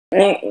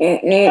Hello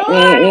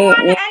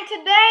everyone, and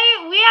today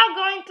we are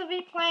going to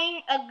be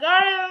playing a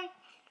garden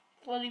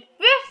for the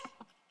 5th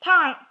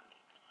time.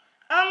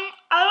 A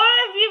lot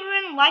of you have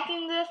been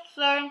liking this,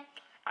 so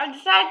I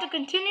decided to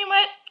continue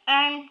it,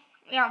 and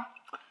yeah,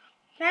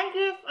 thank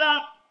you.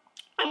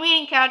 I'm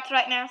eating carrots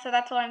right now, so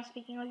that's why I'm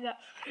speaking like that.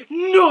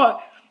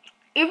 No!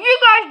 If you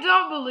guys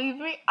don't believe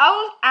me, I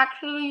was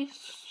actually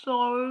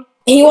so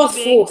He was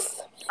big.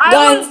 4th. I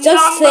Guys, was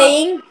just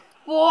saying.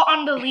 4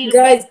 on the leaderboard.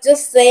 Guys,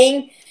 just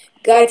saying.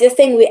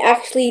 We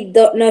actually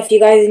don't know if you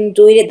guys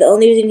enjoyed it. The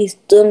only reason he's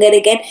doing it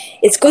again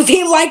is because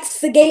he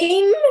likes the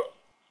game.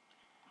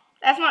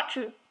 That's not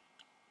true.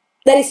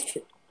 That is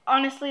true.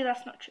 Honestly,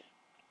 that's not true.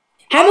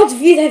 How much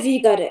views have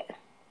you got it?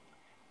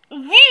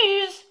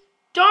 Views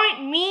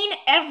don't mean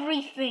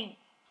everything.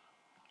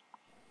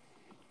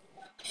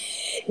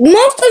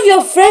 Most of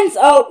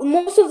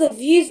the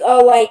views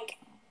are like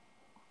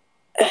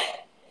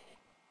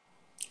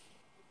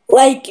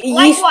you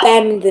what?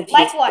 spamming the views.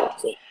 Like what?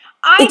 Probably.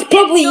 It's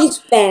probably you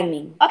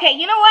spamming. Okay,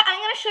 you know what? I'm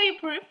gonna show you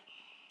proof.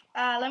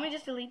 Let me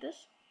just delete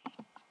this.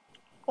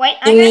 Wait,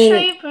 I'm gonna show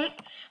you proof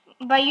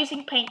by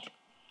using Paint.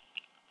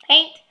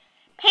 Paint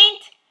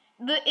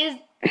is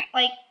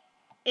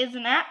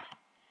an app.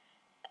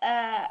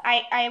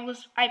 I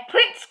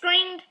print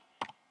screened.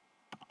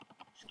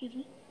 Excuse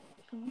me.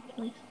 Come on,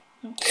 please.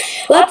 No.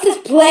 Let's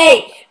just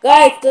play,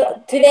 guys.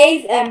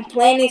 Today's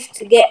plan is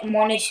to get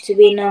Monish to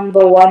be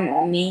number 1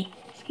 on me,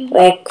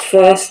 like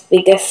first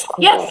biggest.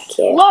 Yes,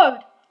 load.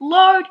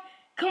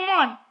 Come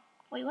on.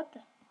 Wait, what the?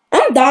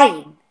 I'm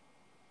dying.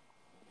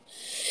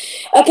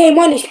 Okay,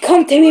 Monish,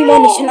 come to me,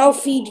 Monish, and I'll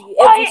feed you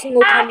every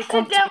single time you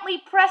come to me. I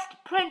accidentally pressed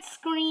print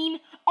screen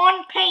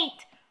on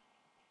Paint.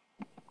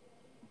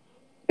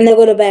 Now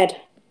go to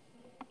bed.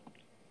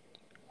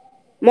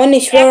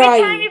 Monish, where are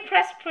you? Every time you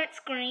press print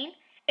screen,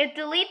 it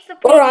deletes the.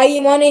 Where are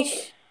you,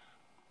 Monish?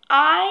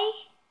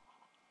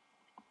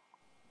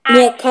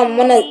 Yeah, come,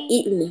 wanna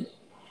eat me.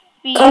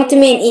 Come to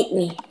me and eat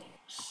me.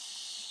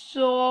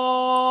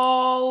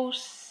 So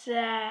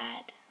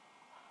sad.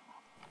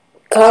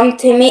 Come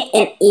to me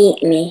and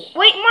eat me.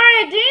 Wait,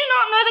 Mario, do you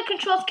not know the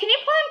controls? Can you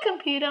play on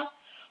computer?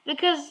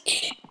 Because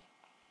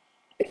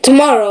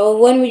tomorrow,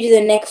 when we do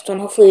the next one,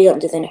 hopefully we don't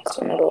do the next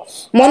one at all.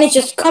 Monish,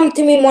 just come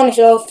to me, Monish,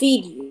 I'll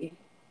feed you.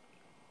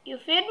 You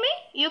feed me?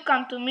 You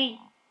come to me.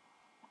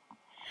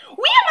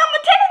 We are number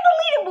 10 on the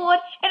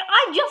leaderboard, and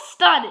I just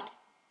started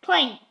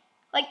playing.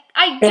 Like,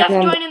 I just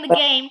joined in the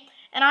game,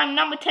 and I'm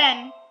number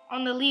 10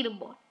 on the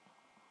leaderboard.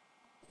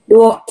 You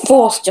were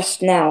 4th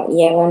just now,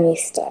 yeah, when we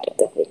started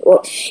the video.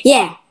 Well,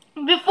 yeah.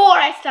 Before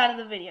I started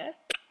the video.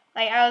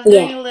 Like, I was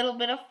doing a little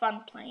bit of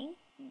fun playing.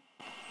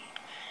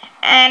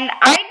 And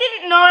I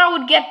didn't know I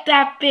would get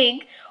that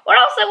big, or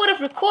else I would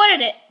have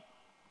recorded it.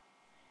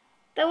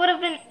 That would have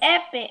been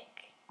epic.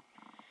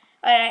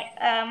 Alright,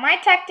 my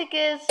tactic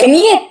is... Can you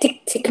hear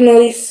tick-tick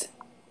noise?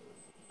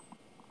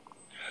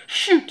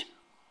 Shoot!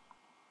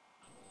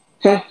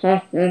 Okay,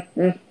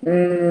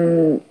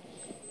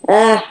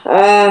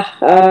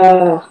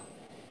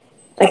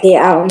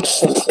 I'm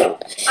so sorry.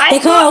 I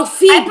thought,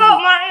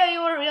 Mario,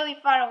 you were really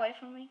far away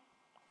from me.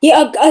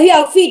 Yeah,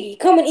 I'll feed you.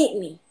 Come and eat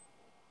me.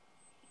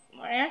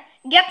 Mario,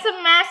 get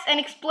some mass and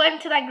explode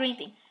into that green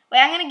thing. Wait,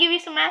 I'm gonna give you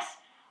some mass.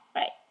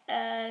 Right,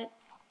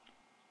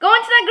 go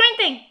into that green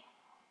thing.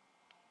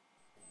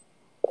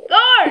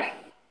 Go!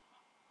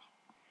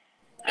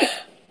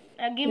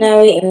 Now give me.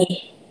 Now eat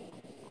me.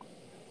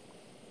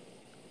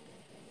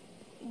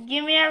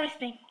 Give me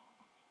everything.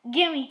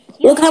 Give me.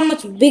 Look how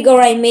much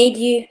bigger I made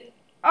you.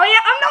 Oh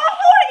yeah, I'm number 4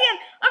 again.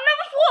 I'm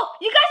number 4.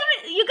 You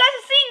guys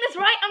are seeing this,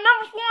 right? I'm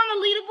number 4 on the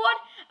leaderboard.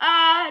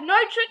 No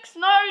tricks,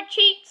 no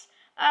cheats.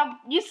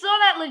 You saw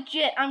that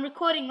legit. I'm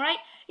recording, right?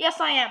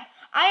 Yes, I am.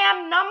 I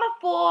am number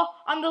 4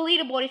 on the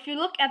leaderboard. If you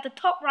look at the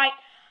top right,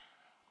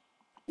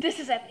 this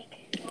is epic.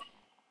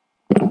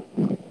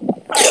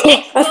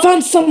 I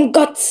found some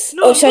guts.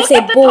 No, should I say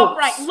balls? Top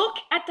right. Look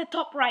at the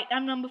top right.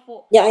 I'm number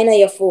 4. Yeah, I know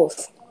you're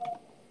 4th.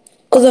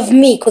 Because of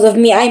me,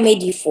 I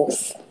made you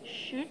 4th.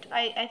 Shoot,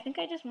 I think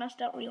I just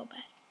messed up real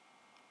bad.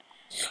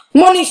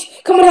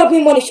 Monish, come and help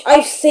me, Monish.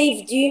 I've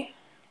saved you.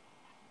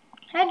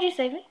 How'd you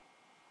save me?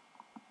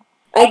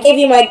 I gave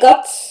you my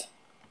guts.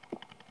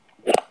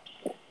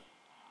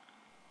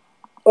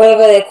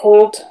 Whatever they're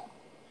called.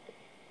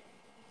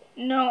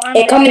 No, I'm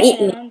dead. Come and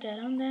eat me. I'm dead.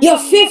 You're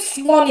 5th,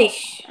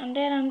 Monish. I'm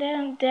dead.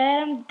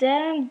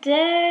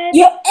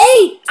 You're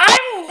 8th.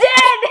 I'm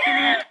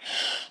dead.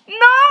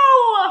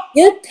 No.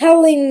 You're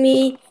telling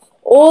me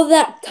all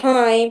that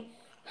time.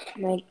 Oh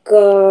my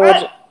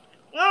god.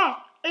 No,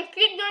 it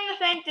keeps doing the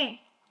same thing.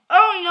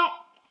 Oh no.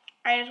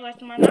 I just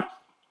wasted my mouth.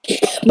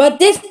 But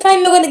this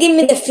time you're gonna give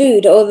me the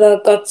food or the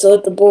guts or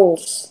the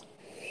balls.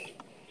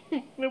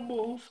 The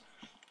balls.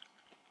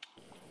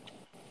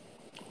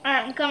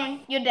 Alright, I'm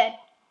coming. You're dead.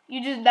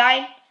 You just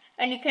died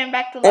and you came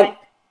back to life.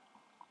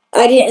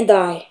 I didn't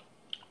die.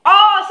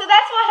 Oh, so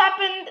that's what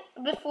happened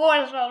before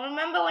as well.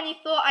 Remember when you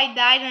thought I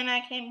died and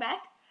I came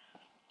back?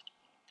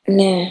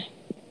 Nah.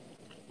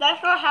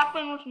 That's what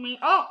happened with me.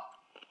 Oh,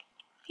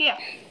 here,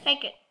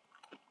 take it.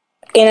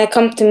 Okay, now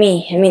come to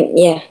me. I mean,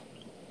 yeah.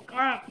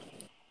 Alright.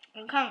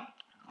 I'm coming.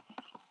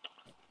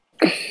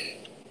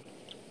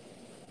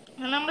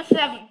 Number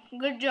 7.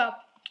 Good job.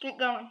 Keep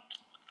going.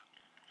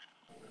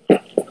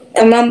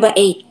 I'm number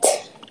 8.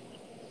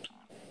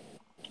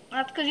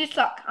 That's because you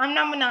suck. I'm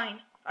number 9.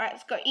 Alright,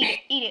 let's go. Eat it.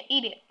 Eat it.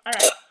 Eat it.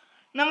 Alright.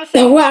 Number 6.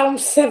 Oh, wow, I'm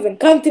 7.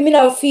 Come to me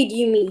now, I'll feed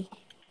you me.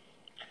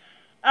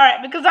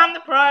 Alright, because I'm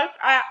the pro.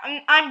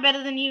 I'm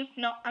better than you.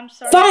 No, I'm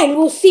sorry. Fine,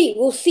 we'll see.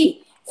 We'll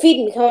see.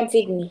 Feed me. Come on,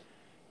 feed me.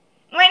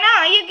 Wait,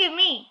 no, you give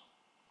me.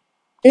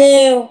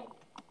 No.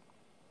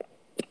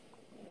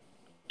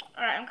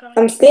 Alright, I'm coming.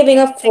 I'm saving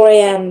up for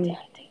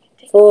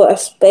Take a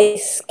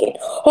space skin.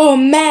 Oh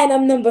man,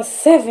 I'm number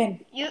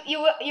 7. You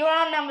were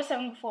on number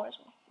 7 before as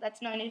well.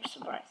 That's no need for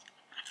surprise.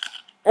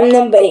 I'm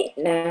number 8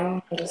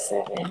 now. Number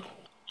 7.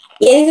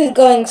 Yeah, this is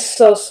going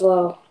so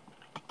slow.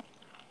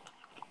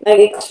 Like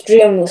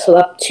extremely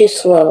slow. Too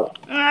slow.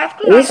 No, that's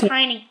because I'm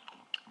tiny.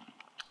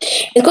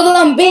 It's because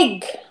I'm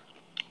big.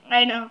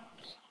 I know.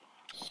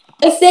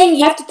 I'm saying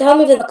you have to tell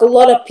me there's like a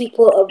lot of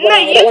people around. No, I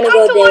you don't want to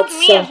come go there. towards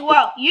me as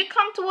well. You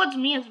come towards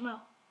me as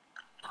well.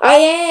 I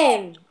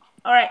am.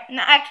 Alright,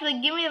 now actually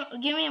give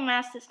me a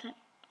mouse this time.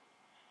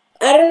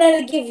 I don't know how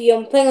to give you.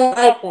 I'm playing on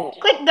iPad.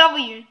 Click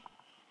W.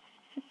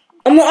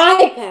 I'm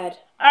on iPad.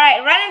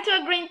 Alright, run into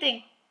a green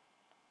thing.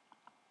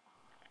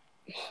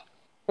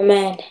 Oh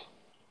man.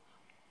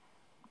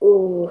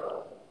 Ooh.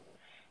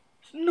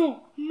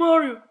 No,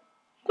 Mario.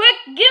 Quick,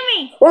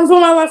 gimme! Run for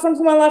my life, run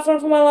for my life, run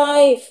for my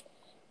life.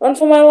 Run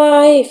for my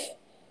life.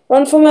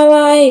 Run for my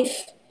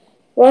life.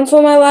 Run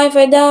for my life,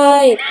 I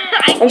died.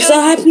 I'm so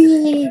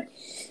happy.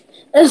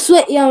 I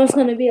swear, yeah, I was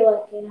gonna be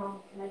like, you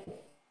know. Like,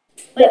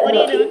 wait, what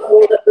are you doing?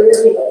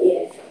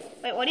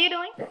 Wait, what are you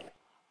doing?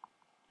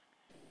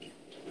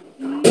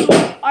 No,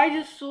 I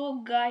just saw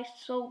a guy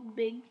so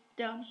big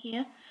down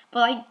here. But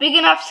like big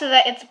enough so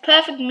that it's a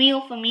perfect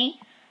meal for me.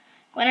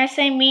 When I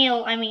say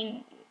meal, I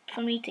mean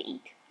for me to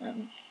eat.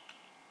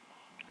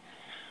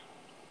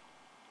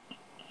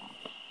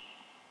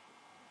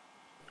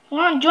 Come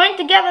on, join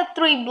together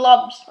 3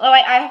 blobs. Oh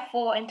wait, I have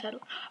 4 in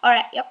total.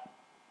 Alright, yep.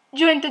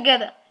 Join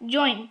together.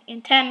 Join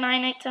in 10,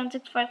 9, 8, 7,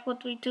 6, 5, 4,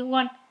 3, 2,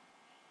 1.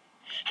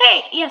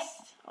 Hey,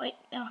 yes. Wait,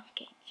 oh,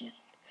 okay. Join.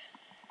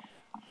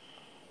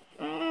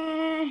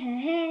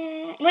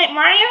 Wait,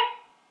 Mario?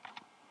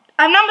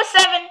 I'm number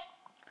 7.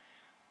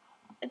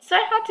 It's so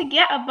hard to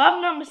get above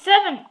number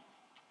 7.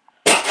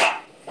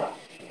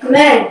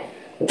 Man.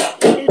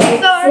 It's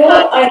so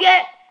hard to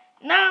get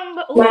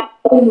number.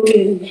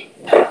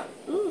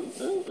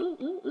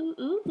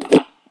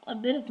 A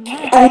bit of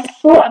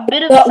mass. A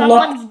bit of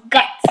someone's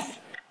guts.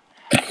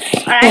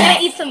 Alright, I'm gonna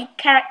eat some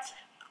carrots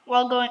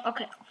while going.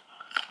 Okay.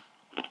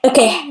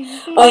 Okay.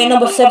 Oh, you're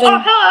number 7. Oh,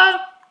 hello.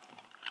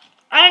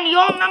 And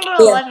you're number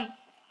 11.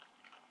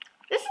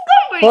 This is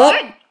going pretty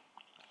good.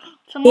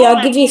 Some more I'll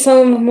mass. give you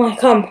some of my.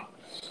 Come.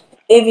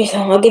 Give you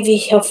some. I'll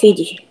feed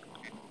you.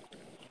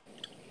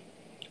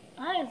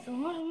 That is a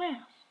lot of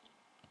mass.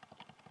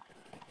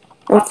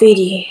 I'll feed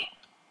you.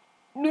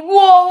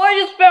 Whoa, I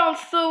just found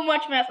so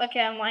much mass.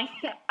 Okay, I'm lying.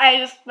 I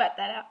just spat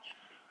that out.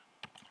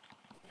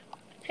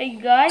 Hey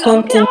guys,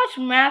 look at how much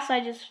mass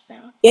I just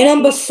found. You're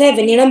number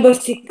 7. You're number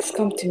 6.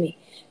 Come to me.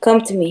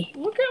 Come to me.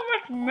 Look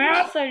how much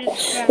mass I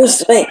just found.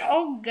 Just wait.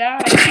 Oh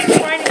god, I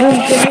keep finding so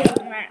much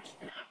mass.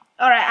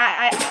 Alright,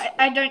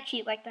 I don't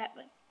cheat like that,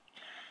 but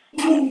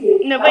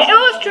no, but it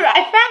was true.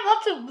 I found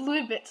lots of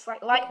blue bits,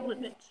 like light blue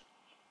bits.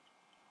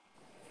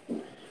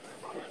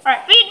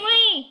 Alright, feed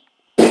me!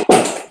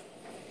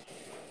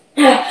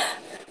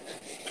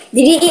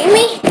 Did you eat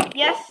me?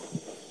 Yes.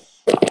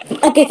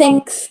 Okay,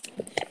 thanks.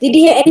 Did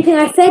you hear anything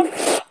I said?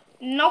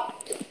 Nope.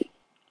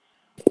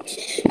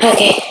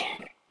 Okay.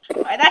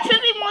 Alright, that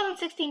should be more than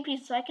 16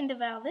 pieces, so I can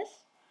devour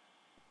this.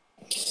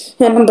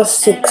 You're number And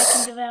I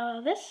 6. can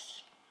devour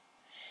this.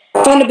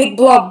 I found a big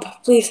blob.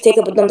 Please take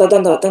it, but don't take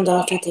that. I don't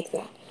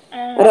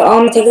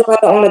want to take it, but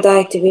I don't want to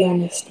die, to be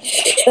honest.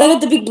 I got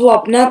the big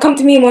blob. Now come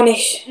to me,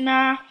 Monish.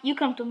 Nah, you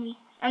come to me.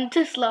 I'm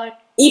too slow.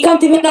 You come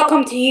to me, not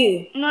come to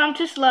you. No, I'm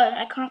too slow.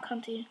 I can't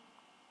come to you.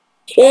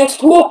 Yeah,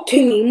 just walk to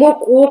me.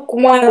 Walk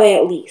my way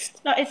at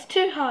least. No, it's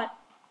too hard.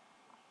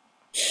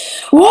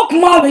 Walk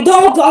my way,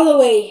 don't walk the other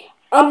way.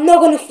 I'm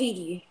not gonna feed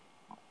you.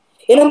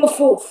 You're number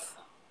 4.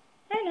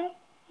 I know.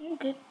 I'm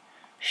good.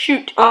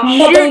 Shoot. I'm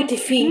not going to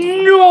feed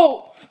you.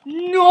 No!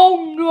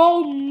 No,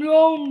 no,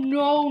 no,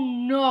 no,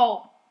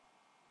 no.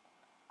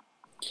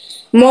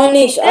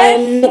 Monish,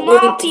 I'm not Small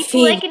going to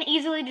people, they feed. can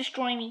easily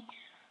destroy me.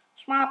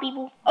 Small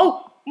people.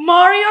 Oh,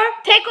 Mario,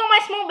 take all my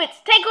small bits.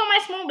 Take all my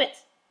small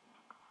bits.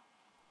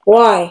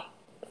 Why?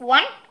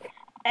 1.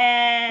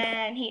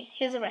 And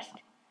here's the rest.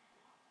 1,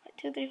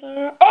 2, 3,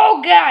 4.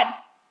 Oh, God.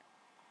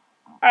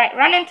 Alright,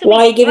 run into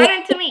me. Run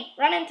into me.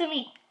 Run into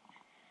me.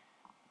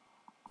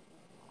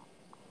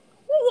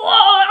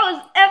 Whoa, that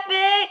was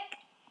epic.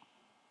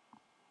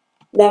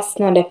 That's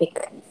not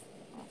epic.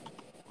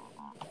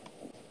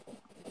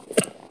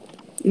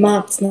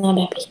 That's not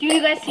epic. Do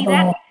you guys see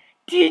that?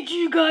 Did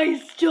you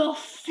guys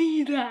just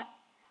see that?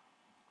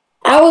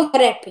 I was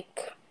not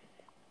epic.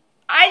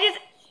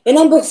 You're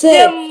number 6.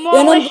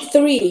 You're number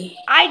 3.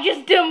 I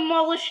just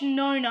demolished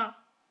Nona.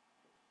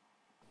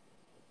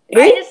 Who?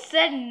 I just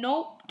said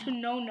nope to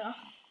Nona.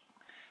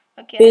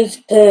 Okay.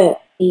 Who's her?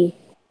 You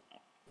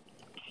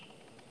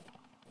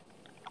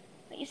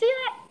see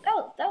that?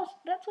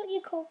 That's what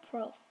you call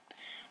pro.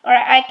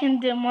 Alright, I can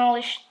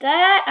demolish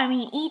that. I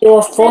mean, eat.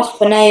 You're 4th,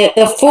 but now you're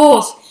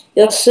 4th.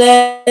 You're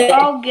 3rd.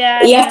 Oh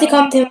god. You have to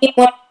come to me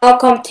when I'll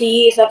come to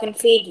you so I can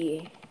feed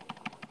you.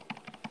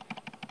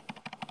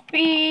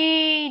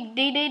 Feed.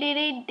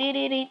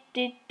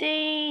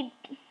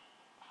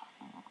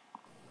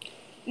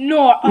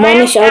 No, I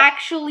am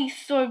actually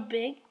so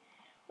big.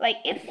 Like,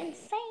 it's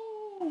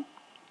insane.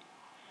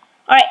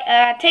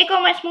 Alright, take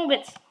all my small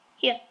bits.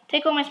 Here,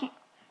 take all my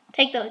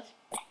take those.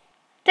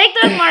 Take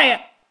those, Mario.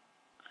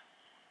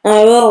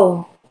 I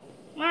will.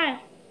 Mario.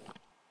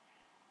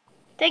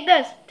 Take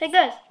those. Take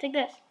those. Take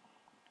this.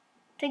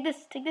 Take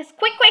this. Take this.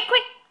 Quick, quick,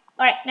 quick.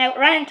 Alright, now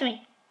run into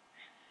me.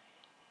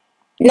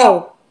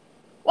 No.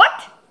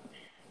 What?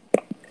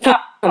 Come.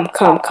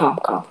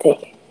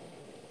 Take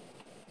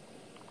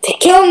it.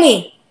 Kill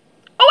me.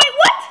 Oh, wait,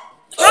 what?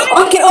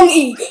 I'll get on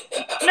E.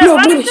 No,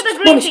 run into the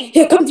green thing.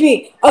 Here, come to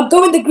me. I'll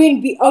go in the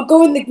green beat.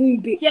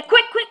 Yeah,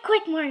 quick,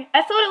 Mario.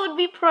 I thought it would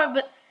be pro,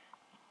 but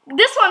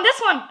this one,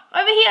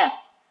 over here.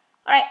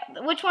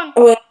 Alright, which one?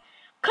 Wait.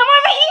 Come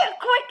over here,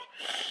 quick!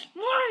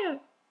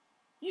 Mario,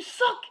 you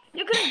suck.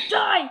 You're gonna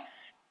die.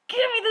 Give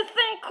me the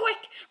thing,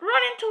 quick.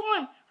 Run into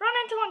one,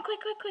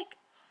 quick.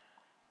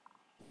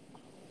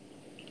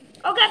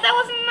 Oh god, that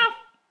wasn't enough.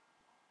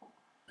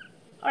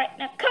 Alright,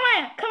 now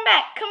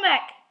come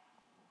back.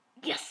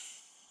 Yes.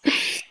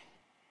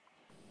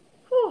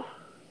 Whew.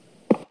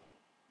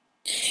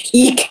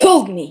 You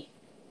killed me.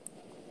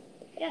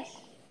 Yes,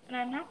 and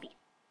I'm happy.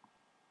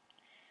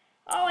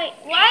 Oh wait,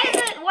 why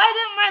don't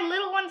my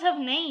little ones have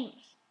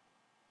names?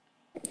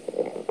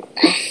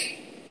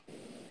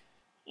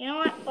 You know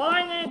what? All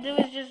I'm gonna do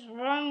is just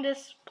roam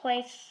this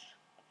place.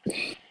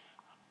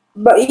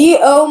 But you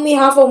owe me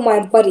half of my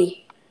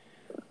body.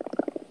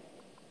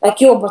 Like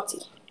your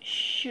body.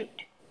 Shoot.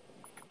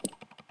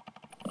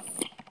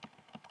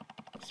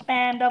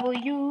 Spam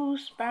W.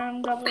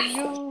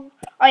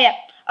 Oh yeah.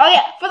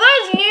 For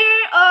those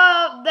new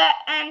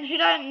and who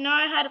don't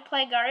know how to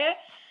play Gario,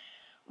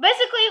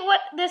 basically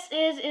what this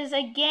is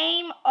a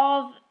game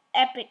of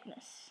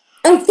epicness.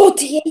 I'm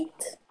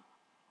 48.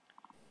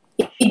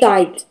 You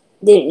died,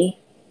 didn't you?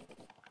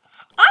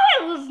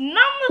 I was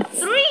number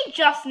 3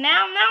 just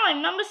now. Now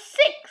I'm number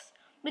 6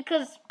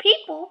 because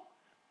people.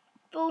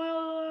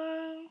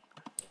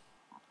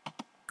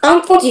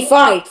 I'm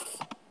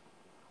 45.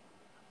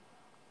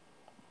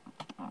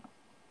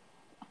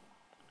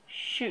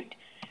 Shoot.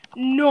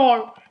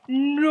 No.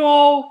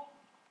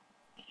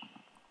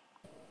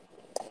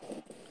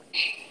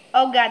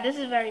 Oh god, this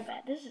is very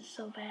bad. This is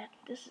so bad.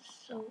 This is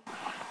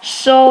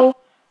so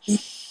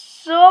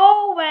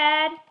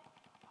bad.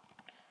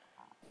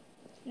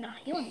 Nah,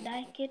 you wanna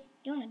die, kid?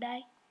 You wanna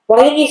die?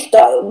 Why did you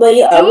start? Why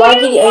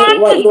did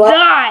you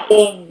die?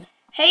 Game?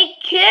 Hey,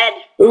 kid.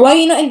 Why are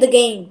you not in the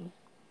game?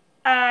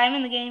 I'm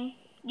in the game.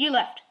 You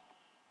left.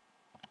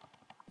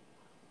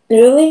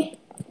 Really?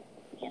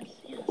 Yes.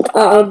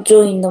 I'll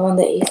join the one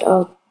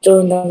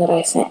that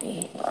I sent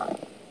you.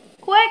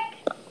 Quick!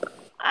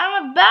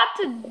 I'm about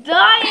to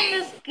die in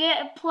this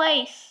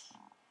place.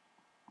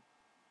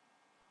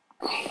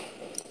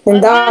 Then I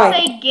was die. gonna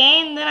say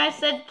game, then I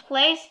said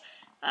place.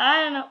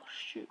 I don't know.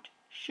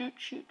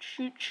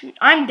 Shoot.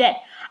 I'm dead.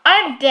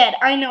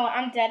 I know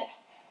I'm dead.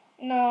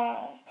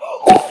 No.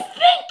 Oh,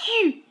 thank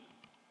you!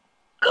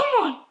 Come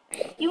on!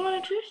 You want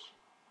a juice?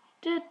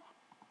 Dude.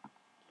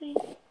 Please.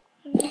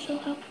 I'm so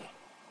helpful.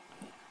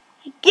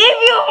 I gave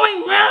you all my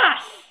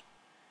math!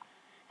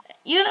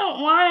 You don't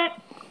want it.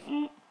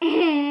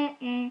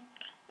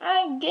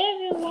 I gave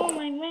you all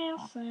my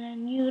math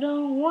and you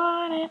don't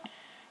want it.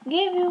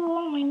 Give you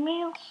all my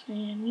math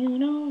and you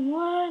don't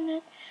want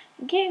it.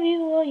 Give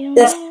you all your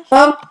Just math.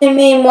 come to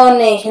me,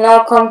 Monish, and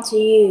I'll come to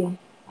you.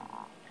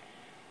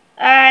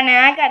 Nah,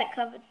 I got it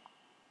covered.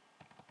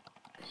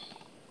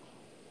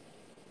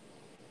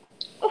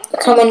 Oh.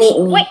 Come and eat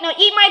me. Wait, no,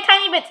 eat my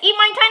tiny bits.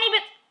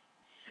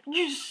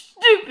 You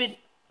stupid.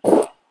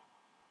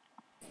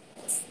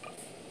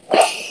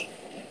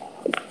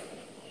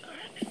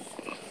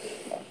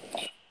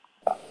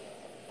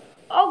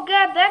 Oh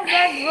god, that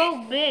guy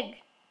grew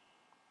big.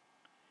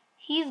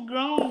 He's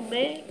grown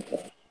big.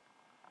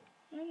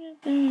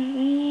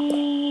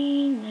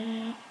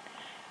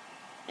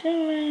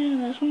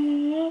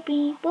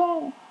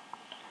 People.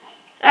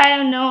 I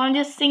don't know, I'm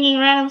just singing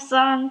random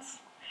songs.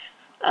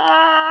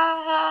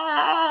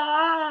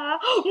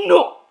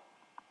 No!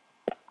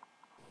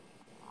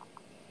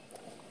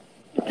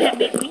 You can't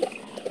beat me.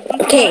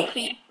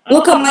 Okay,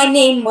 look at my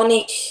name,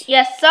 Monish.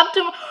 Yes, sub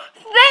to...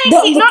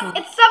 Thank you!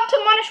 It's sub to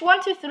Monish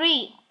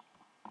 123.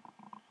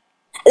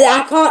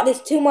 I can't,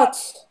 there's too much.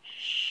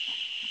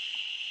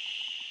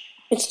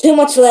 It's too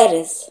much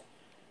letters.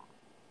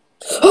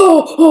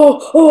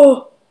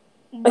 Oh!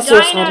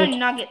 Dino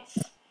Nuggets.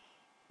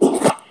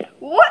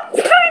 What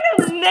kind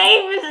of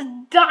name is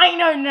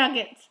Dino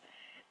Nuggets.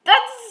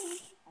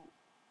 That's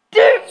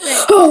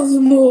stupid. Holy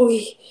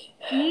moly.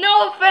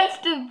 No offense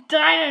to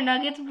Dino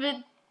Nuggets,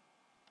 but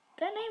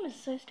that name is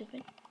so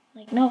stupid.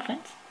 Like, no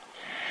offense.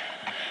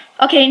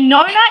 Okay,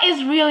 Nona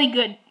is really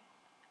good.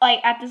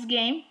 Like, at this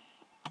game.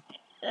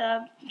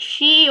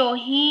 She or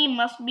he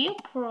must be a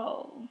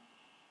pro.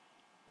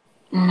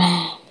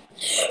 Man.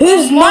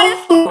 Who's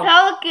Modest Nona?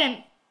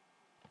 Pelican.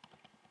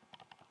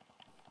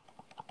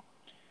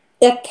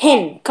 They're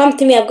 10. Come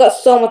to me, I've got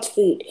so much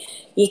food.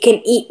 You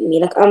can eat me.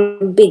 Like,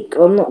 I'm big.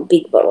 I'm not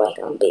big, but like,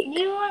 I'm big.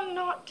 You are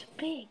not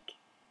big.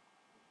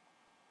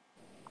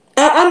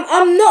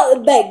 I'm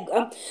not big.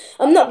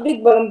 I'm not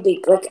big, but I'm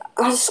big. Like,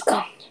 I just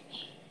come.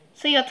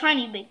 So you're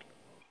tiny big.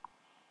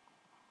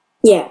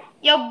 Yeah.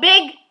 You're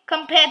big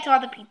compared to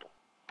other people.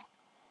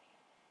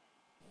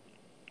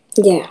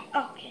 Yeah.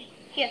 Okay.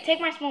 Here, take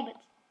my small bits.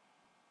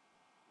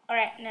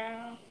 Alright,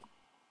 now.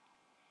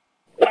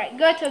 Alright,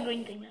 go to a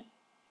green thing then.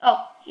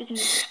 Oh, you can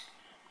do it.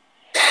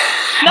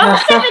 Number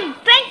 7!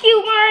 Thank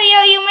you,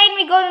 Mario! You made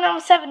me go to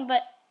number 7,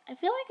 but I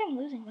feel like I'm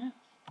losing now.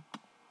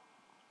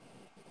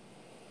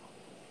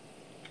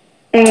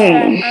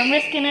 I'm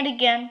risking it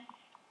again.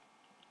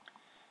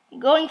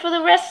 Going for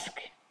the risk.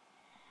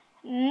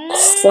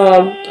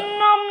 Sub.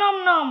 Nom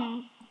nom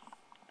nom.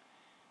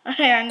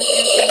 Okay, I'm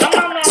just gonna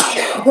nom nom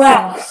nom.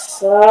 Wow,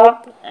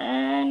 sub.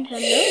 And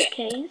hello,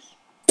 Case.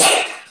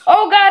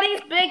 Oh god,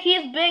 he's big,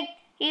 he's big.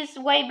 He's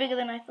way bigger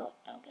than I thought.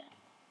 Okay.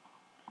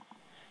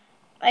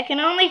 I can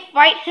only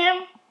fight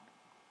him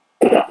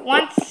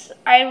once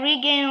I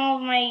regain all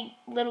of my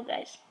little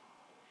guys.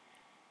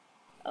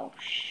 Oh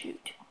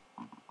shoot.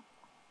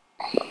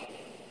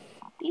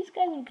 These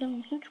guys are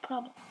becoming a huge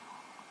problem.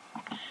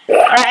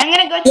 Alright, I'm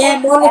gonna go to Yeah,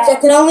 Monish, I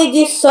can only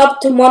do sub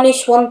to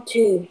Monish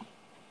 1-2.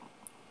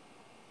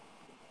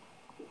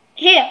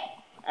 Here.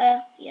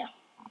 Yeah.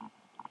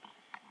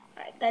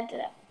 Alright, that did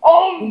it.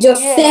 Oh, You're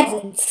yeah.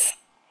 7th.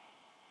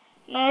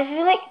 No, I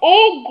feel like,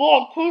 oh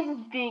god, his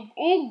is big.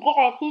 Oh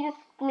god, he just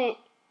split.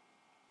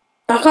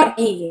 I can't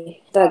hear you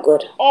that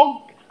good.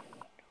 Oh.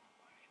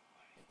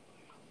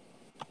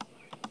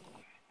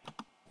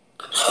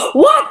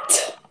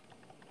 What?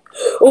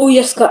 Oh,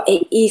 you just got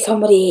 80.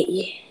 Somebody ate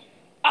you.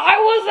 I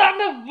was on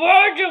the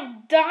verge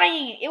of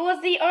dying. It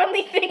was the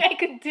only thing I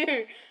could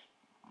do.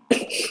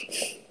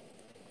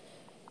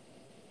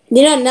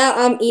 You know, now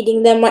I'm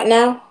eating them right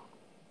now.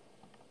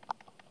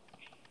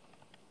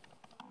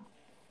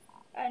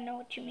 I know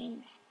what you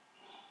mean.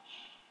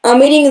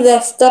 I'm eating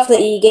the stuff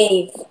that you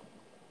gave.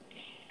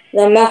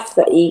 The math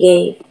that you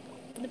gave.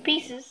 The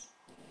pieces.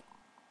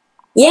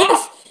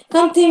 Yes!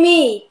 Come to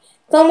me!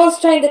 Someone's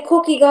trying, the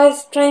cookie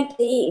guy's trying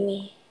to eat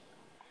me.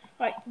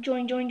 Right,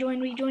 join,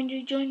 rejoin. Right,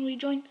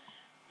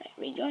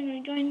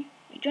 rejoin.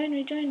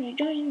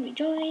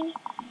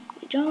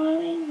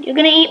 You're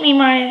gonna eat me,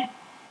 Mario.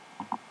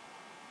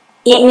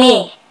 Eat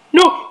me.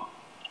 No!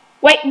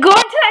 Wait, go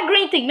into that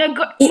green thing. No,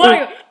 go,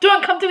 Mario,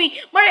 don't come to me.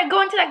 Mario,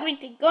 go into that green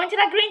thing.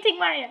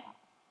 Mario.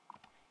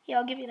 Yeah,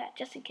 I'll give you that,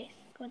 just in case.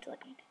 Go into that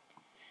green thing.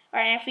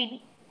 Alright, now feed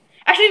me.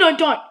 Actually, no,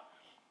 don't.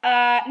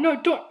 No,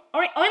 don't.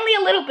 Alright, only a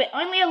little bit.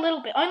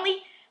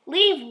 Only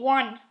leave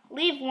one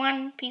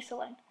piece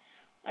alone.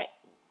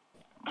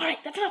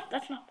 Alright, that's enough.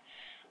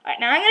 Alright,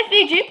 now I'm gonna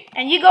feed you,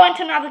 and you go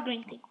into another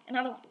green thing.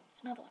 Another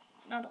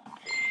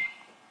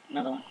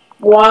one.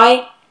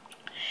 Why?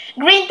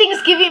 Green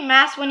things give you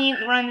mass when you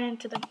run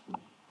into them.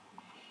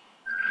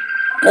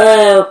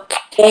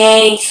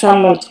 Okay,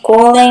 someone's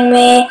calling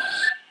me.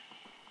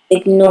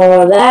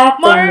 Ignore that.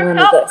 Mario,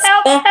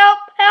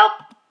 help!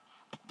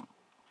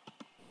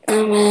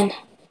 Amen.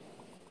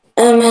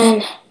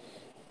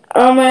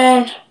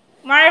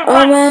 Mario, Oh,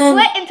 run. man.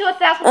 Split into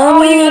 1,000. Oh,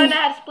 Oh, you man. don't know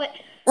how to split.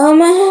 Oh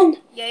man.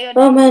 Yeah, you're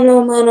Oh man.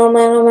 You're gonna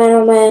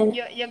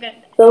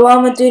die. The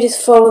llama dude is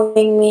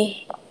following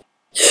me.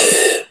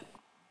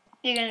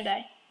 You're gonna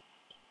die.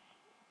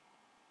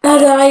 I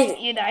died.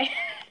 You die.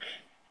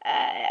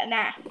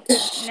 Nah.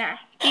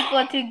 People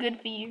are too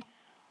good for you.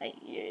 Like,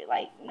 you're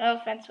like, no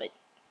offense, but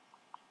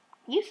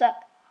you suck.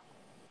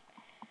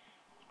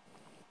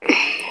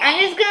 I'm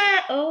just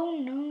gonna. Oh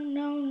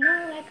no!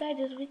 That guy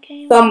just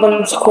became.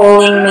 Someone's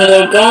calling me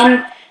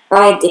again.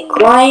 I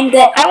declined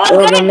it. I was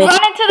gonna run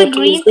into the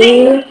green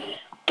thing,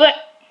 but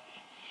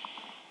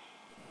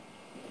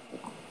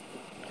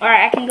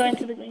alright, I can go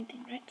into the green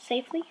thing, right?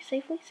 Safely,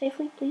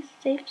 please.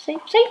 Safe.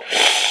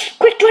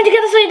 Quick, join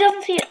together so he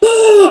doesn't see it.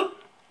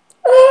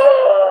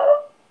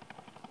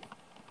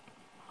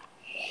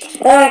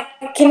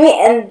 Can we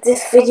end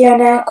this video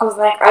now? Cause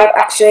like I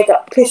actually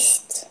got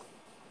pissed.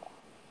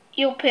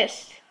 You're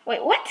pissed.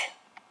 Wait, what?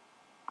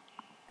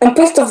 I'm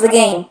pissed off the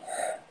game.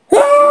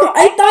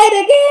 I died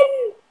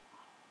again.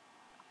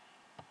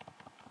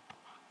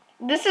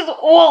 This is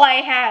all I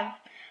have.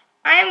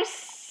 I am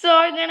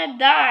so gonna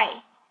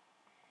die.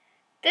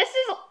 This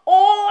is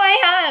all I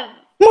have.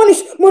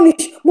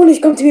 Monish,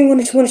 come to me,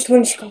 Monish, come to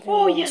me.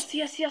 Oh, yes,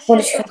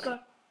 Monish, let's go.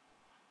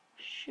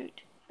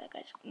 Shoot, that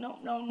guy's, no.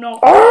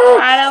 Oh,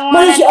 I don't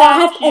Monish, want I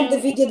have to end the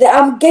video that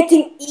I'm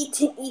getting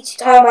eaten each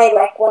time I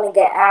like want to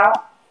get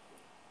out.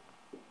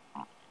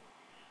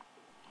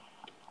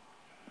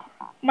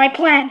 My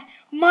plan.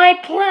 My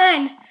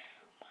plan.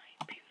 My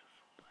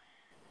beautiful plan.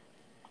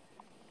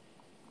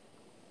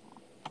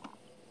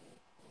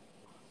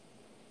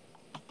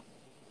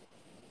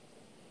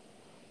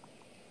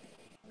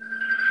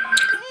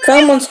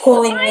 Someone's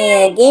calling I me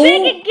am again.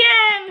 big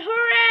again.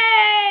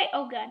 Hooray!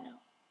 Oh God, no.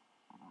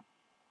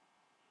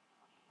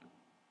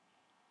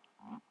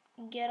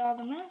 Get all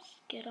the mess.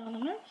 Get all the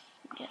mess.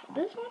 Get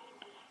this one.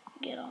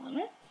 Get all the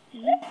mess.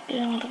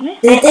 Get all the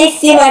mess. Did they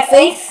see my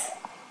face?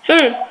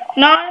 Who?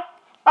 No.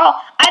 Oh,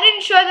 I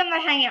didn't show them the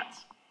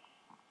hangouts.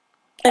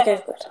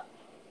 Okay, good.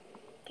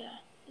 Okay.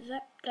 Is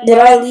that guy? Did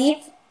I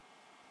leave?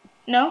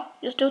 No,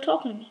 you're still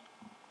talking to me.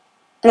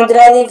 No, did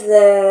I leave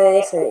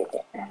the... Yes, I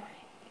did.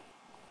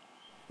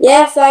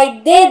 Yes, I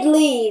did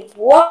leave.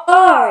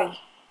 Why?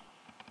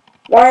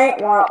 No,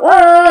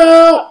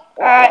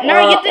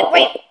 you did.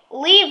 Wait,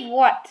 leave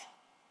what?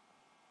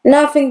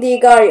 Nothing, the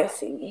Igario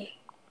thingy.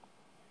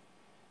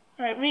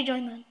 Alright,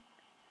 rejoin then.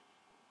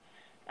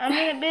 I'm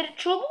in a bit of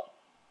trouble.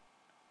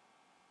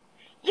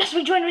 Yes,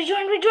 rejoin.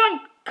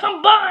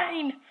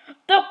 Combine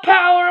the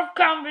power of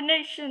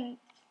combination.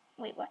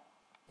 Wait, what?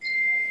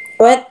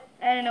 What?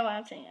 I don't know what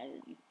I'm saying.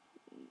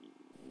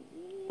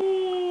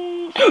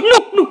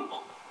 No.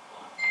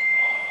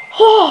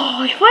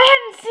 Oh, if I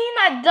hadn't seen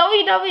that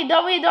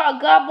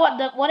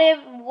www.godbot,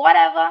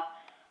 whatever.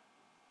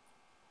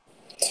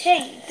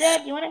 Hey,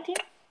 Dad, you want a team?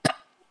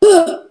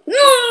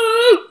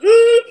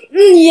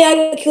 Yeah, I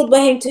got killed by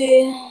him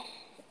too.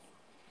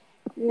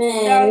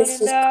 Man,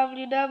 this is...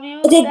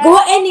 Okay, go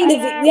ending the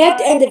video. We have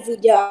to end the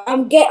video.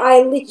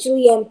 I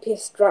literally am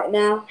pissed right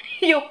now.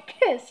 You're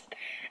pissed.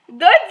 Don't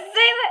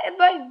say that in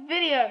my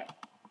video.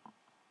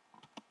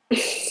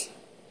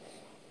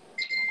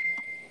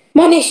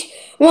 Monish,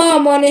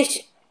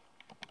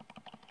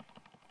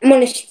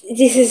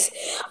 this is...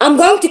 I'm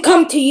going to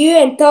come to you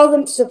and tell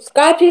them to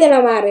subscribe to you, then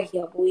I'm out of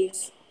here,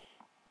 boys.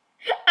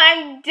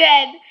 I'm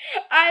dead.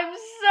 I'm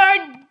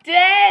so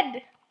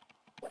dead.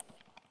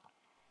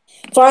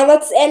 Fine,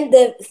 let's end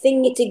the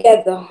thingy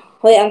together.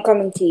 Wait, I'm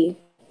coming to you.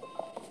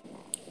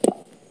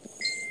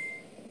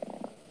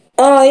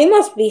 Oh, you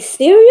must be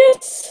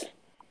serious?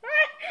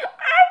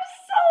 I'm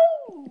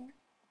so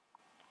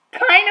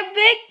kind of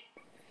big,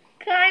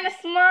 kind of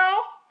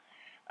small.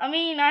 I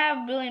mean, I have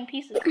a billion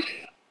pieces.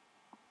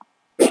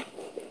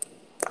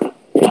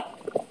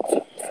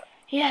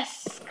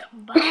 Yes,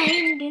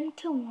 combined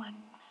into one.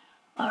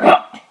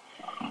 Alright.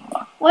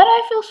 Why do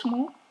I feel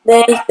small?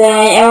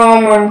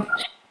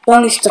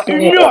 Don't be stuck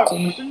in it. No,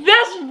 Okay.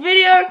 this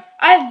video,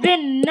 I've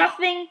been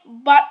nothing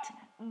but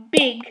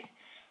big.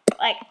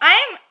 Like, I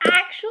am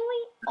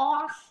actually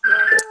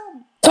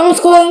awesome. Someone's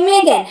calling me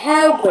again.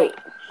 How great.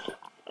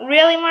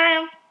 Really,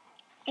 Mario?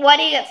 Why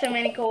do you get so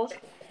many calls?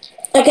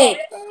 Okay,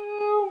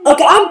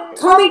 I'm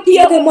coming to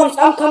you. Okay, Monish,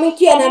 I'm coming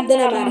to you, and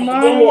then I'm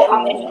out of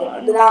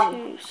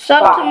here.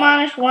 Sub to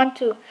Monish 1,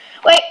 2.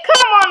 Wait,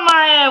 come on,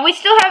 Mario. We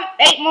still have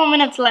 8 more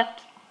minutes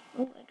left.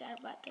 Oh, I got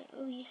about that.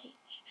 Oh, yeah.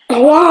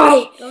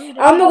 Why?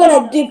 I'm not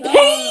gonna do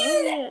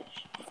pain.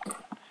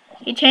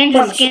 He changed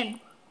his skin.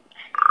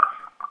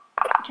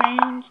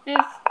 Change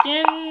the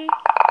skin.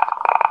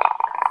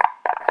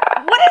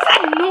 What is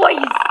that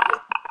noise?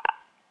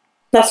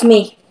 That's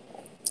me.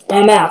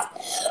 My mouth.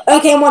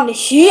 Okay,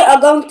 Monish, you are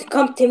going to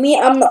come to me.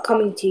 I'm not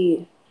coming to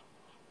you.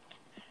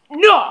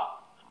 No.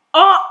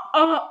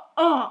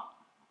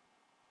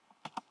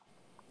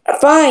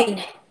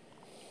 Fine.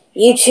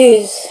 You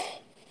choose.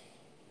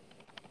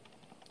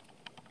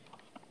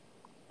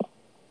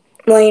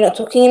 No, you're not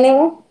talking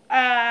anymore?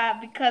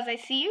 Because I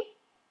see you.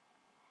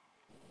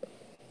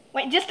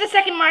 Wait, just a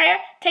second, Mario.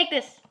 Take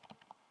this.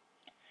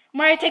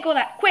 Mario, take all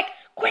that. Quick,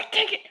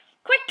 take it.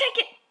 Quick, take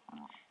it.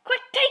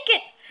 Quick, take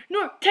it.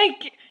 No,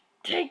 take it.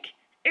 Take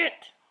it.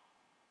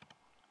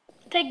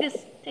 Take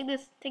this. Take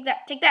this. Take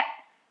that. Take that.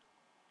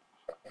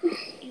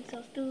 You're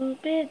so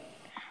stupid.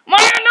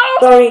 Mario, no!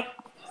 Sorry.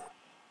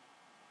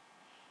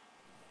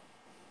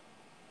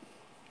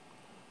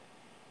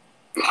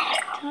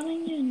 I'm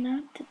telling you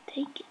not to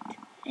take it.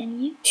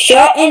 And you... Should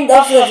I end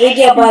off the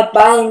video by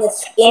buying the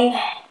skin?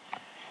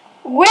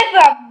 With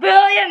 $1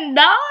 billion?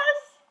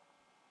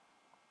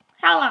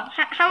 How long?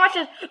 How much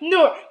is...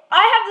 No,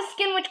 I have the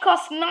skin which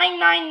costs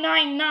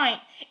 $9,999.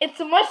 It's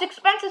the most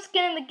expensive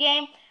skin in the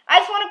game. I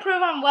just want to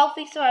prove I'm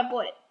wealthy, so I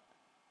bought it.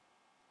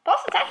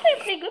 Plus, it's actually a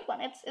pretty good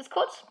one. It's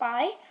called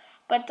Spy,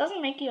 but it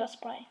doesn't make you a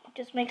spy. It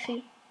just makes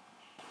you...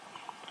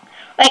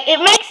 Like, it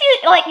makes you...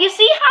 Like, you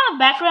see how the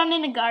background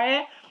in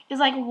Igario is,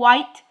 like,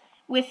 white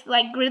with,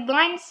 like, grid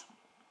lines?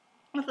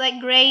 With, like,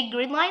 gray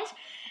grid lines?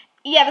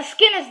 Yeah, the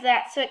skin is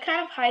that, so it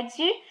kind of hides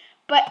you.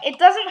 But it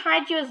doesn't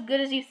hide you as good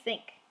as you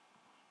think.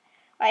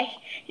 Like,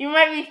 you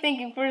might be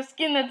thinking, for a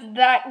skin that's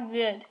that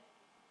good,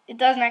 it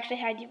doesn't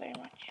actually hide you very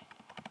much.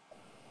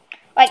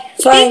 Like,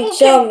 Fine, people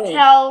show can me.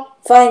 tell.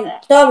 Fine,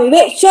 show me.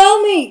 Wait,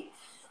 show me.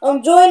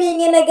 I'm joining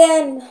in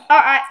again.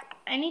 Oh,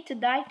 I need to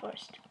die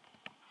first,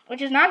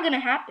 which is not gonna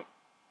happen,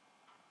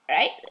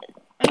 right?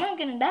 I'm not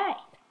gonna die.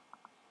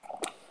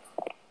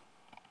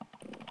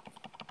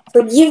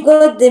 So you've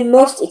got the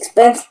most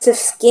expensive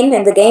skin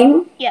in the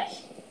game?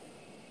 Yes.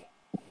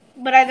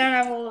 But I don't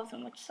have all of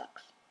them, which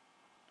sucks.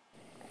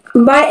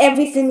 Buy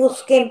every single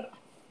skin.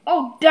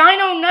 Oh,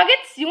 Dino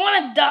Nuggets? You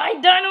want to die,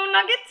 Dino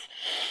Nuggets?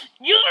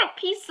 You're a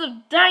piece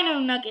of Dino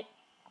Nugget.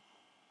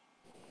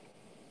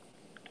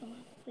 Come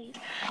on, please.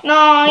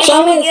 No, you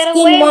can't get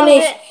away with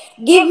it.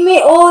 Give me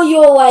all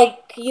your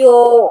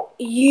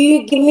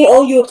you give me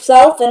all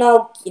yourself and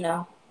I'll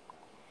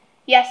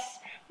Yes,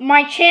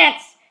 my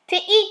chance to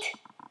eat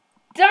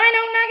Dino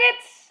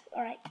Nuggets.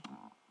 All right.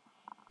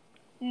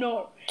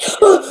 No. This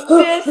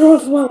Run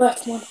for my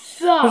life, man.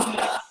 sucks.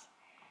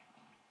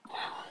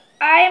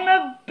 I'm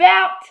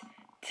about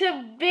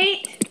to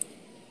beat.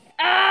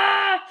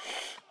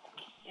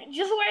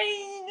 Just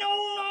wait.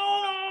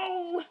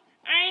 No.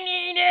 I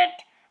need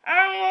it.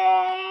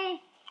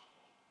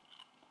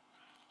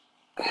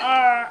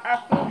 I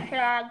feel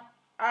sad.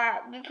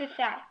 This is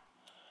sad.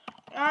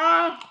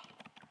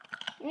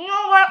 You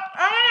know what?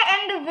 I'm gonna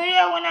end the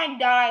video when I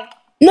die.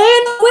 No,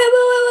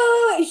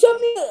 wait. Show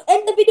me,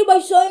 end the video by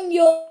showing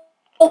your,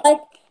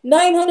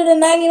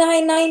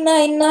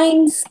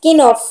 999,999 skin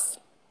off.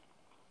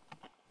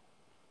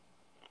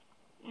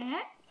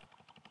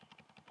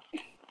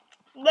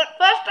 But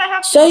first I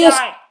have Show to your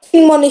die.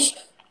 skin, Monish.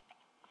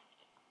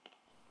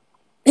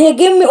 Here,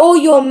 give me all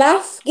your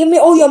math. Give me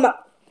all your math.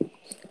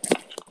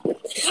 You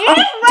just ran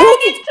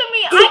into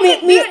me. I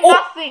could do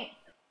nothing.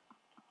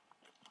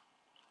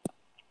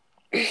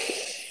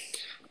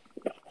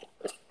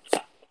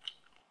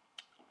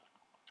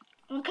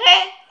 Okay?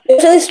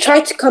 Please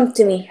try to come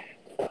to me.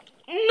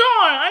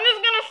 No, I'm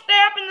just gonna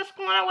stay up in this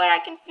corner where I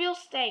can feel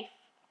safe.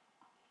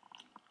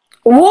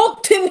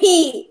 Walk to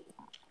me.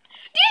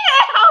 Do you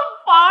know how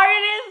far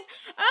it is?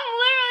 I'm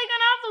literally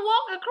gonna have to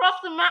walk across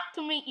the map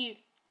to meet you.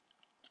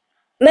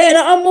 Man,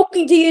 I'm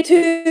walking to you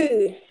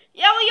too.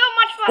 Yeah, well, you're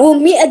much faster. We'll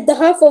meet at the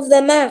half of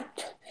the map.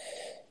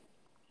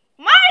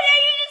 Mario,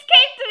 you just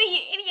came to me,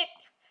 you idiot.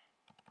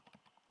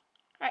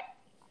 Alright.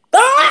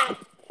 Ah!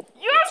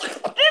 You're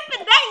stupid.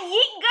 That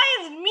yeet guy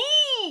is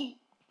me.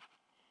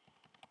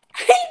 I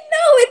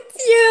know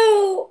it's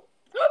you.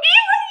 You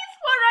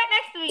spawned right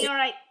next to me.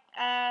 Alright.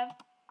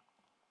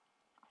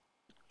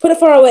 Put it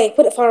far away.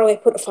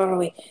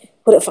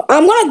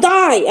 I'm gonna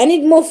die. I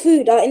need more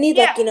food. I need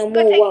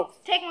more wealth.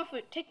 Take my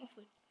food. Take it.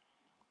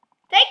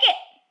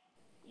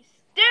 You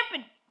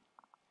stupid.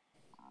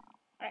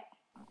 Alright.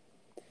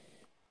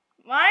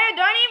 Mario,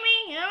 don't eat me.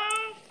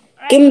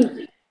 Alright. Give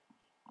me.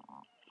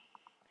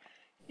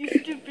 You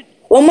stupid.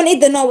 Well, I'm gonna eat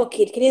the Noah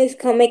kid. Can you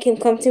just make him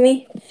come to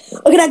me?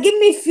 Okay, now give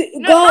me food.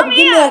 No, God, come give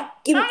here.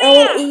 me I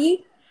wanna eat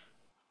you.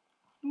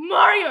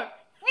 Mario,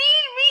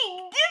 feed me.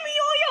 Give me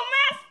all your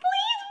mass,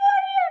 please,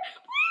 Mario.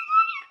 Please,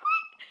 Mario,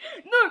 quick.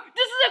 No,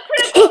 this is a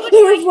critical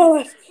situation.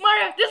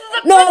 Mario, this is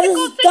a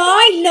critical situation.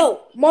 Die. No,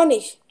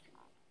 Monish.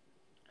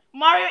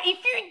 Mario,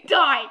 if you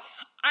die,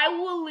 I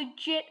will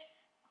legit.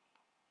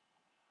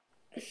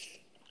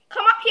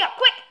 Come up here,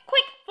 quick.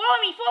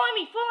 Follow me.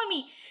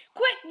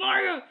 Quick,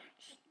 Mario.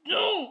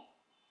 No.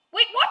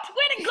 Wait, what?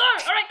 Where to go?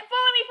 All right,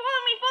 follow me.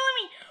 Mario,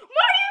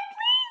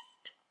 please.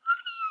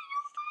 Mario,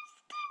 you're so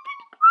stupid.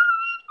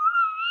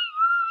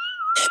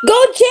 Go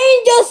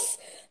change us.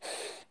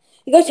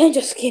 You gotta change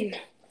your skin.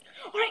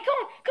 All right, come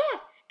on. Go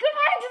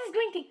right into this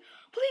green thing.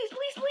 Please. This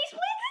is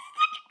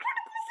such a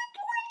critical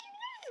situation.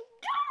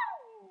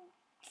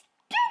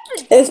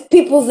 Stupid. There's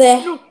people there.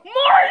 No.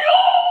 Mario,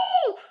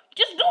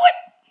 just do it.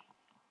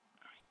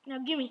 Now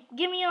give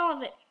me all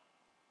of it.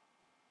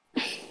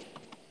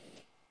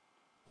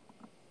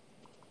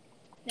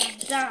 Now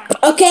die.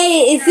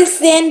 Okay, is this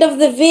the end of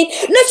the video?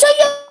 No, show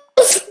your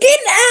skin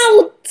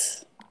out.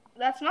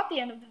 That's not the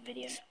end of the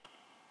video.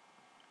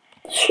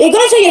 You're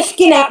gonna show your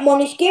skin out,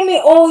 Monish. Give me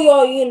all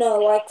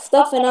your,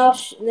 stuff and I'll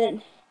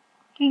then.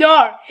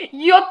 No,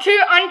 you're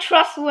too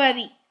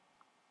untrustworthy.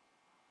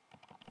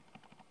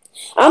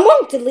 I'm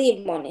going to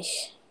leave,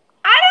 Monish.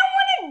 I don't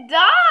want to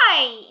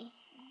die.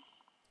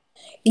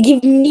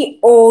 Give me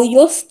all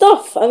your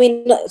stuff. I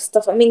mean, not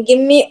stuff. I mean, give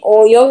me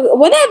all your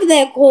whatever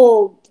they're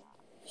called.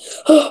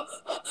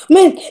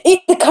 Man,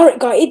 eat the carrot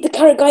guy.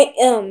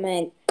 Oh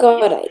man,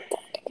 God, I died.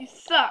 You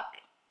suck.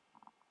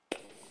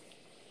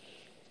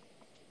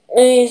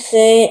 I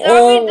say,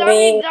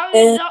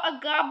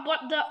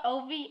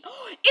 www.agarbot.ov.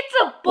 It's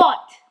a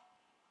bot.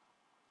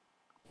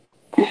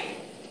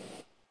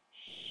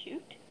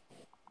 Shoot.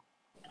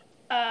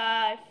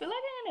 I feel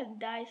like I'm gonna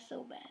die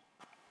so bad.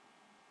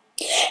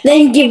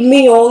 Then give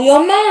me all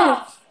your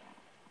math.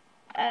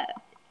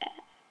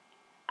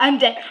 I'm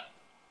dead.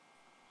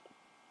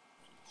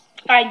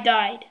 I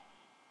died.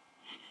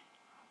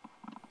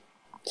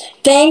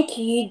 Thank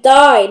you, you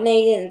died. No,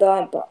 you didn't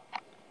die, but.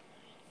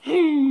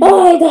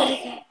 Oh, I died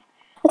again.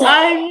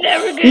 I'm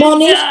never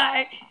gonna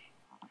die.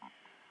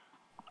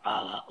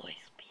 I'll always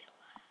be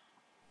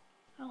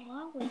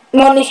alive.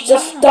 Monish,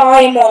 just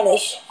die,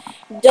 Monish.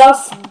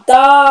 Just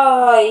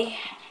die.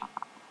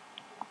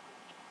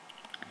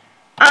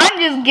 I'm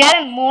just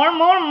getting more and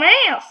more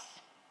mass.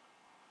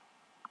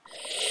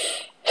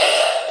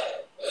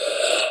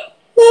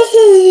 This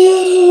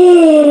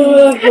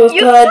is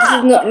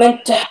not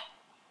meant to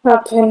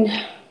happen.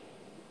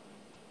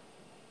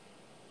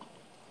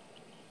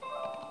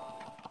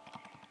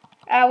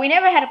 We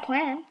never had a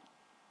plan.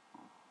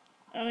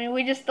 I mean,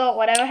 we just thought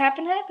whatever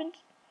happened, happened.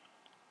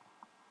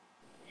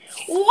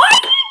 Why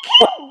do you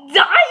keep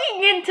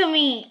dying into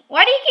me?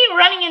 Why do you keep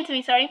running into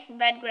me? Sorry,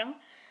 bad grammar.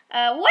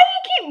 Why do you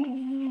keep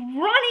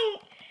running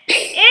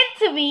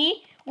into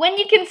me when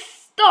you can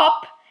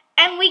stop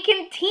and we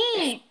can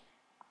team?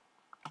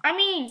 I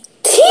mean...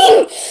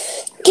 Team!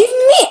 Give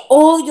me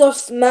all your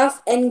smash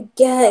and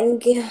get... Oh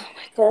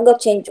my god, I'm gonna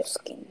change your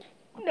skin.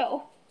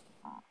 No.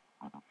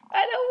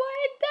 I don't want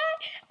to die.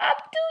 I'm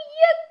too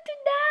young to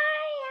die.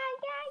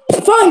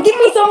 Fine, give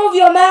me some of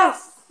your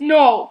mass.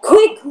 No.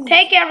 Quickly.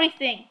 Take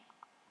everything.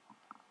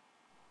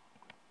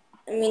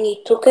 I mean, you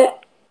took it.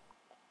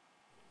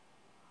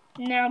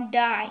 Now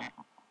die.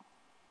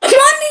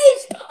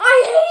 Manish,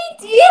 I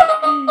hate you.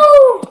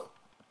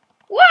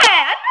 What?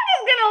 I'm not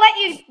just gonna let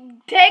you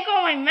take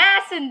all my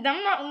mass and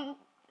I'm not...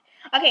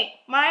 Okay,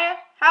 Mario,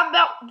 how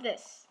about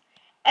this?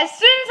 As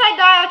soon as I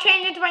die, I'll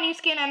change into my new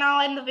skin and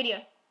I'll end the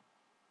video.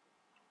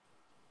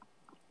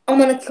 I'm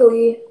gonna kill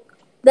you.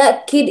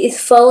 That kid is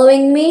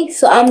following me,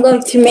 so I'm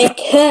going to make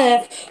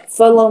her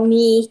follow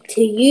me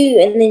to you,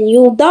 and then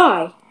you'll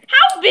die.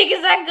 How big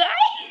is that guy?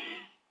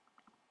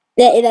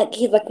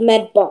 He's like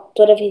Medbot,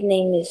 whatever his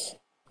name is.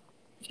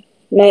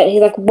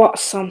 He's like bot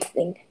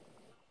something.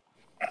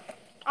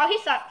 Oh, he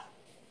sucks.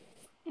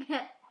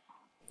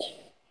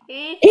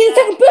 He's the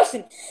second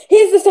person.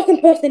 He's the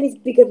second person. He's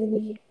bigger than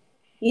you.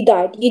 You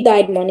died. You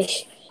died,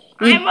 Manish.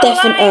 I'm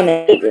alive.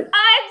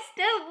 I'm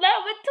still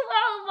number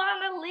 12 on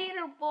the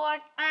leaderboard.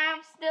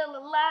 I'm still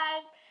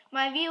alive.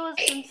 My viewers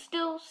can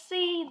still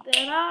see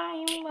that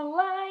I'm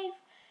alive.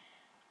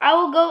 I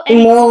will go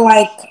and... More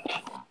like...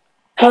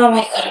 Oh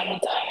my god, I'm gonna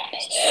die,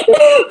 Manish.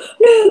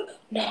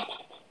 No.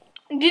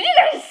 Did you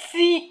guys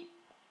see?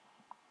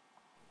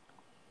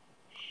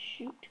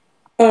 Shoot.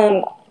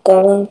 I'm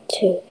going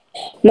to...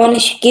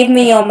 Manish, give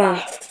me your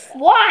mask.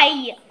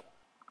 Why?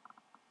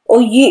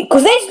 Or you...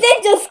 Because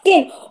that's your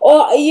skin.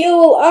 Or you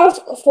will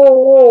ask for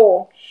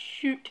war.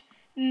 Shoot.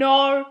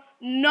 No.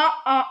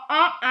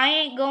 I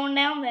ain't going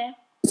down there.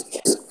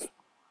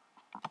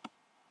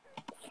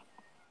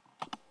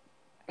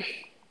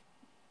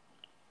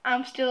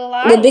 I'm still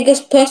alive. The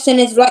biggest person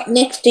is right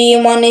next to you,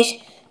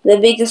 Manish. The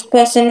biggest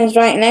person is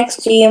right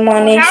next to you,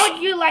 Manish. Well, how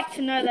would you like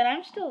to know that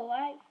I'm still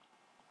alive?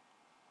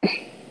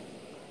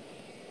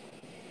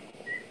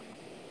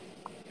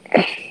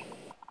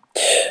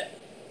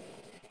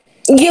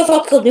 You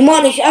fucking me,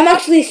 Manish. I'm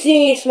actually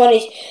serious,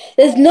 Manish.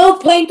 There's no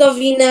point of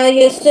you now.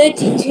 You're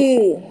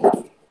 32.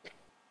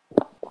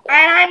 And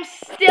I'm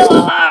still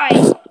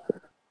alive.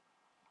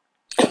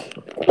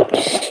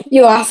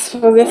 You asked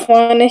for this,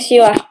 Manish.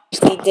 You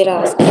actually did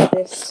ask for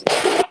this.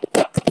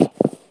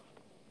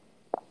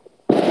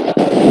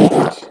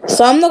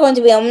 So I'm not going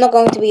to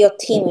be your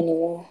team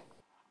anymore.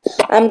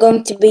 I'm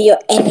going to be your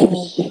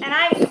enemy. And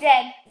I'm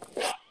dead.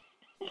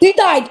 You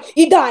died.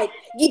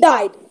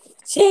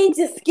 Change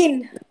the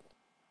skin.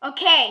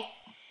 Okay.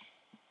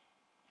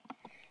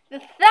 The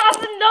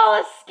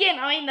 $1,000 skin,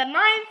 the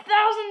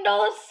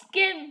 $9,000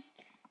 skin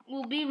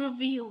will be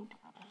revealed.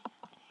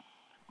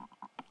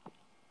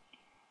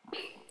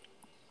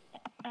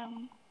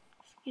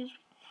 Excuse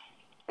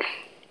me.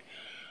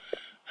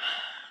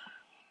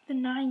 The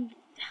 $9,000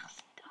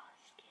 skin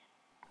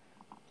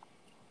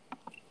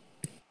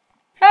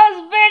has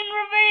been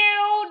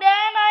revealed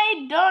and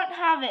I don't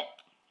have it.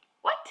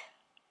 What?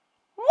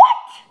 What?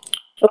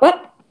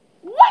 What?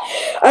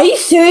 Are you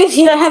serious?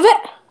 You don't have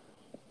it?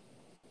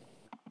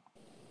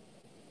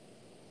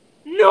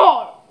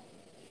 No!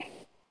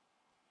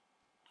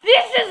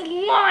 This is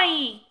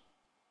lying!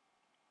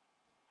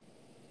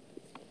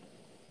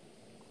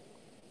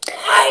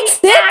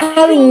 They're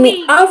telling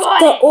me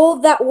after all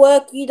that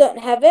work you don't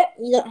have it?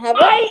 You don't have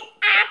it? I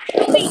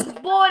actually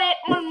bought it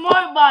on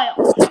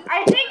mobile.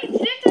 I think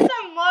since it's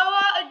on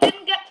mobile, it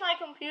didn't get to my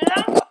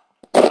computer.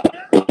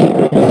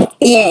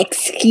 Yeah,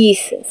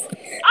 excuses.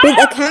 I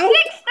have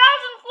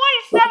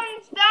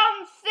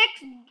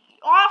 6,047,006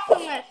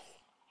 awesomeness.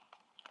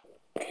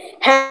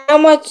 How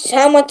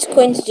much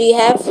coins do you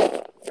have?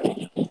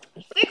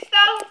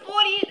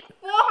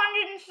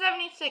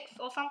 6,476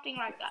 or something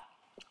like that.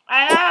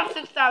 I now have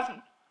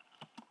 6,000.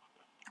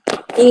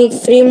 You need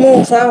 3,000 more. Do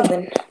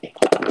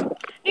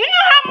you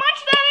know how much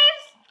that is?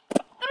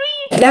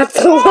 That's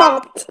a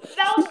lot.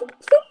 3,000.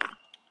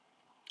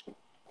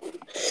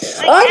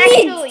 I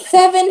need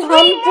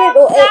 700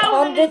 or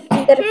 800 to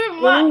get a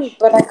skin,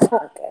 but I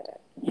can't get it.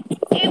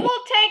 It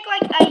will take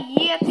like a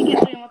year to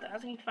get 3 more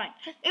thousand. Fine.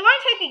 It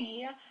won't take a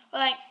year,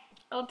 but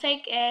it'll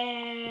take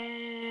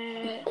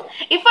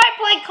if I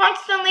play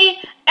constantly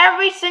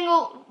every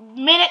single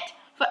minute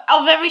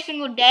of every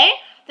single day,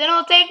 then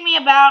it'll take me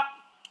about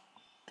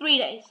 3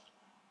 days.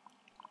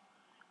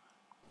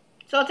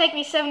 So it'll take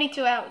me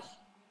 72 hours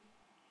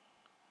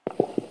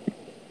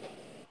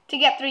to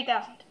get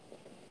 3,000.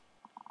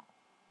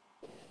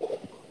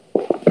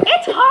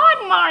 It's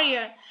hard,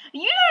 Mario.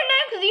 You don't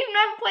know because you've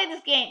never played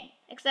this game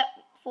except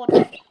 4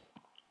 times.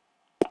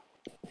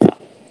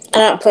 I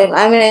don't play.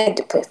 I mean, I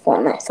do play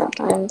Fortnite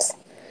sometimes.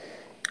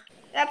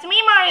 That's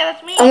me, Mario.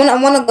 That's me.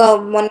 I'm gonna go.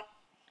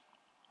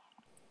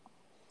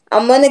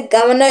 I'm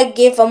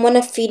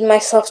gonna feed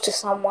myself to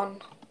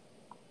someone.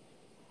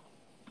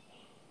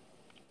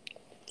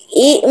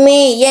 Eat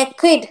me, yeah,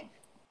 kid.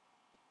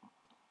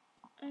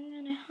 I'm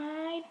gonna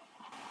hide.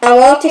 I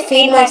want to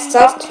feed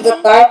myself to the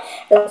guy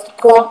that's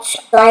called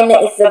China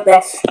is the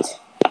best.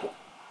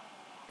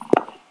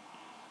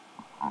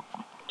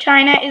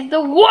 China is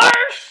the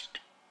worst.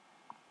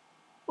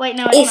 Wait,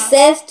 no, it's It not.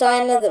 says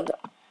China the best.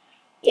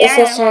 Yeah, It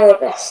says China the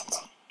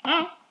best.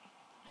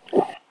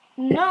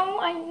 No,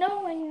 I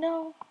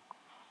know.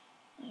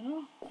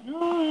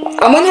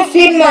 I'm gonna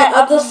feed my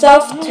other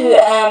self to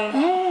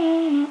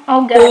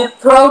Oh to god.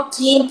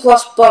 protein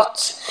plus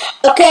bots.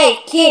 Okay,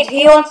 kid,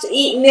 he wants to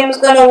eat me. I'm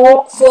just gonna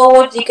walk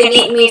forward. You can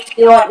eat me if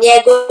you want.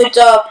 Yeah, good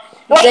job.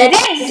 Wait, did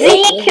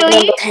Z kill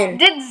number you? 10.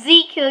 Did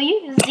Z kill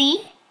you?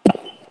 Z?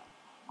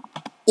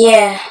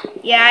 Yeah.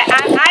 Yeah,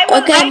 I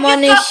Okay, just got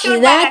Monish,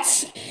 killed by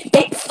that's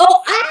it.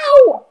 Oh,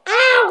 ow!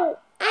 Ow!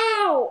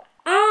 Ow!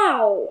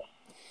 Ow!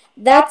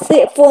 That's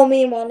it for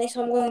me, Monish.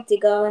 I'm going to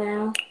go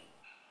now.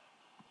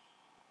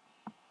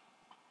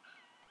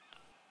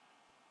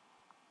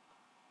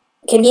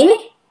 Can you hear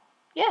me?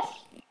 Yes.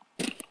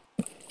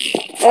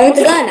 I'm going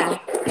to go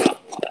now.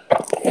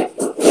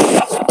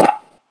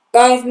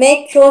 Guys,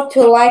 make sure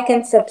to like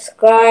and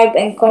subscribe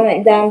and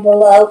comment down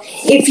below.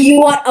 If you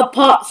want a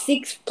part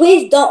 6,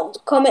 please don't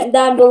comment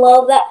down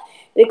below that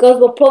because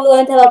we're probably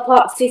going to have a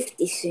part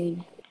 50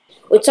 soon,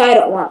 which I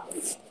don't want.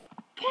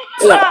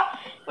 Yeah.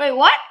 Wait,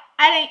 what?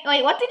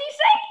 Wait, what did you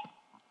say?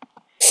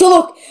 So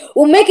look,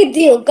 we'll make a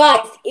deal,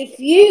 guys. If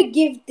you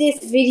give this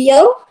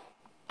video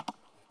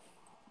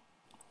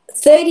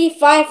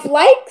 35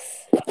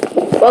 likes,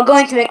 we're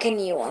going to make a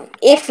new one.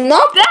 If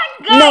not, That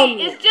guy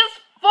is just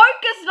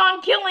focused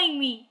on killing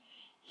me.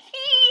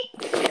 He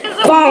is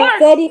the worst.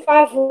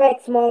 35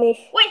 likes, Monish.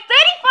 Wait,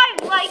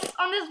 35 likes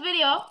on this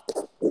video?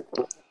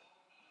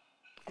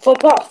 For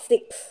part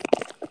 6.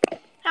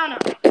 Hell no.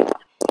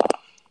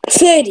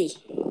 30.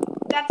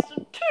 That's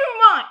too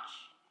much.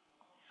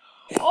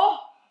 Oh.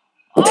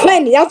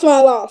 20, that's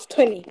my last.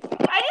 20. I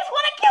just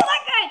want to kill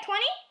that guy.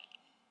 20?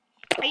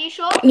 Are you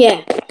sure?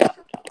 Yeah.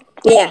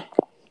 Yeah.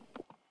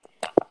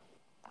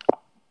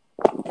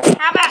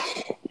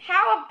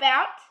 How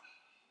about,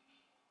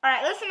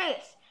 alright, listen to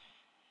this.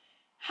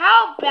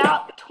 How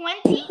about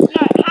 20?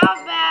 No, how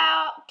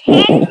about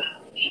 10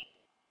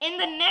 in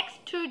the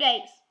next 2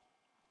 days?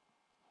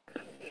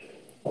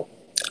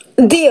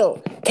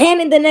 Deal.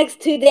 10 in the next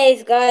 2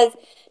 days, guys.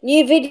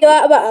 New video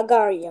out about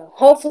Agario.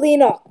 Hopefully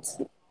not.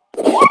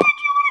 Why did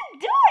you want to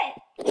do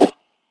it?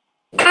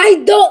 I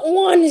don't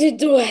want to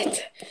do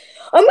it.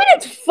 I mean,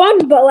 it's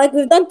fun, but like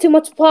we've done too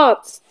much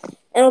parts.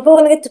 And we're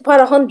probably going to get to part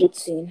 100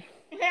 soon.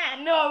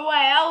 No way,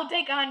 I will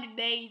take 100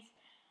 days.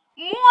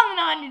 More than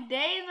 100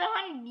 days,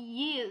 100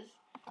 years.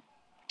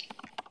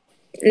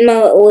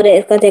 No,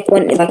 it's gonna take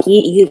one. Like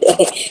you.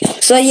 Okay.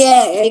 So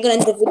yeah, are you gonna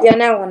end the video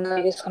now, or no?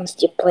 You're just gonna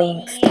keep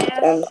playing?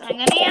 Yes, I'm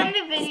gonna end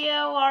the video.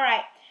 All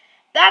right,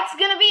 that's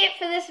gonna be it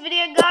for this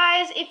video,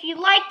 guys. If you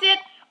liked it,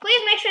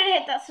 please make sure to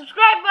hit that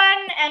subscribe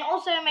button, and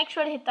also make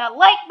sure to hit that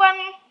like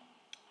button.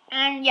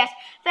 And yes,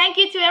 thank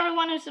you to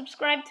everyone who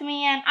subscribed to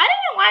me. And I don't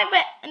know why,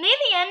 but near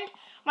the end,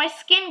 my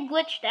skin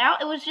glitched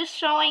out. It was just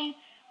showing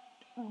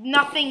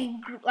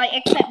nothing like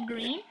except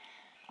green.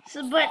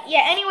 So, but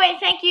yeah, anyway,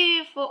 thank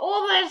you for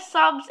all those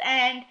subs,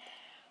 and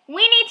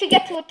we need to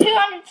get to a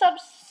 200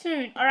 subs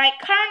soon. Alright,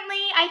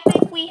 currently, I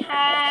think we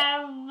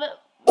have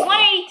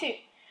 182.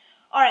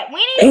 Alright, we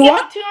need to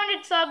get to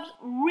 200 subs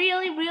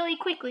really, really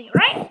quickly,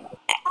 right?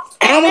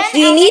 How much do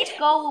you need? Next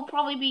goal will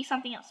probably be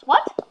something else.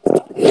 What?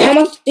 How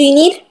much do you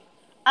need?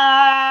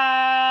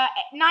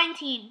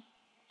 19.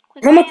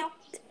 Quick How much?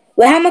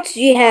 Well, how much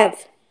do you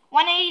have?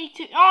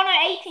 182. Oh, no,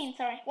 18,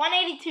 sorry.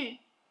 182.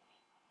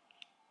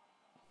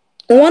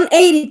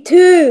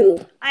 182.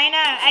 I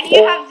know, and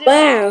you have 0.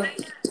 Wow.